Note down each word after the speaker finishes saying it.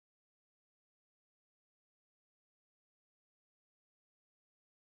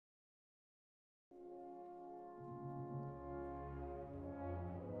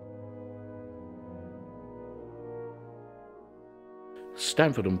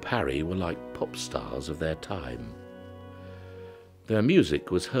Stanford and Parry were like pop stars of their time. Their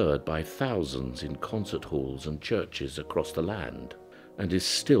music was heard by thousands in concert halls and churches across the land, and is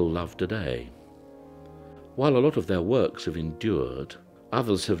still loved today. While a lot of their works have endured,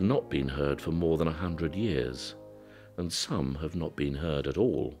 others have not been heard for more than 100 years, and some have not been heard at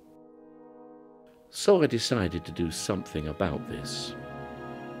all. So I decided to do something about this.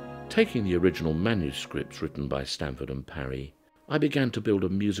 Taking the original manuscripts written by Stanford and Parry, I began to build a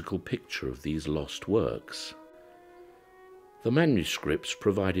musical picture of these lost works. The manuscripts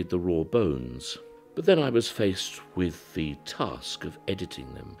provided the raw bones, but then I was faced with the task of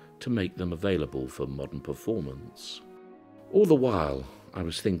editing them to make them available for modern performance. All the while, I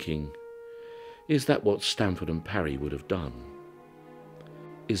was thinking, is that what Stanford and Parry would have done?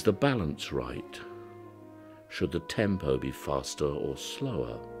 Is the balance right? Should the tempo be faster or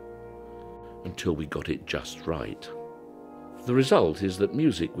slower? Until we got it just right. The result is that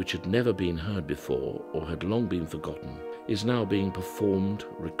music which had never been heard before or had long been forgotten is now being performed,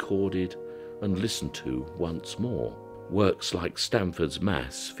 recorded, and listened to once more. Works like Stanford's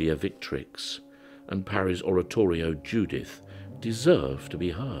Mass, Via Victrix, and Parry's oratorio Judith deserve to be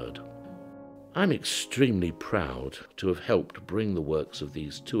heard. I'm extremely proud to have helped bring the works of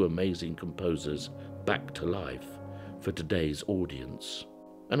these two amazing composers back to life for today's audience,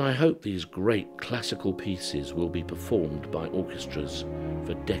 and I hope these great classical pieces will be performed by orchestras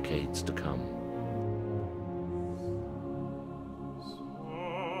for decades to come.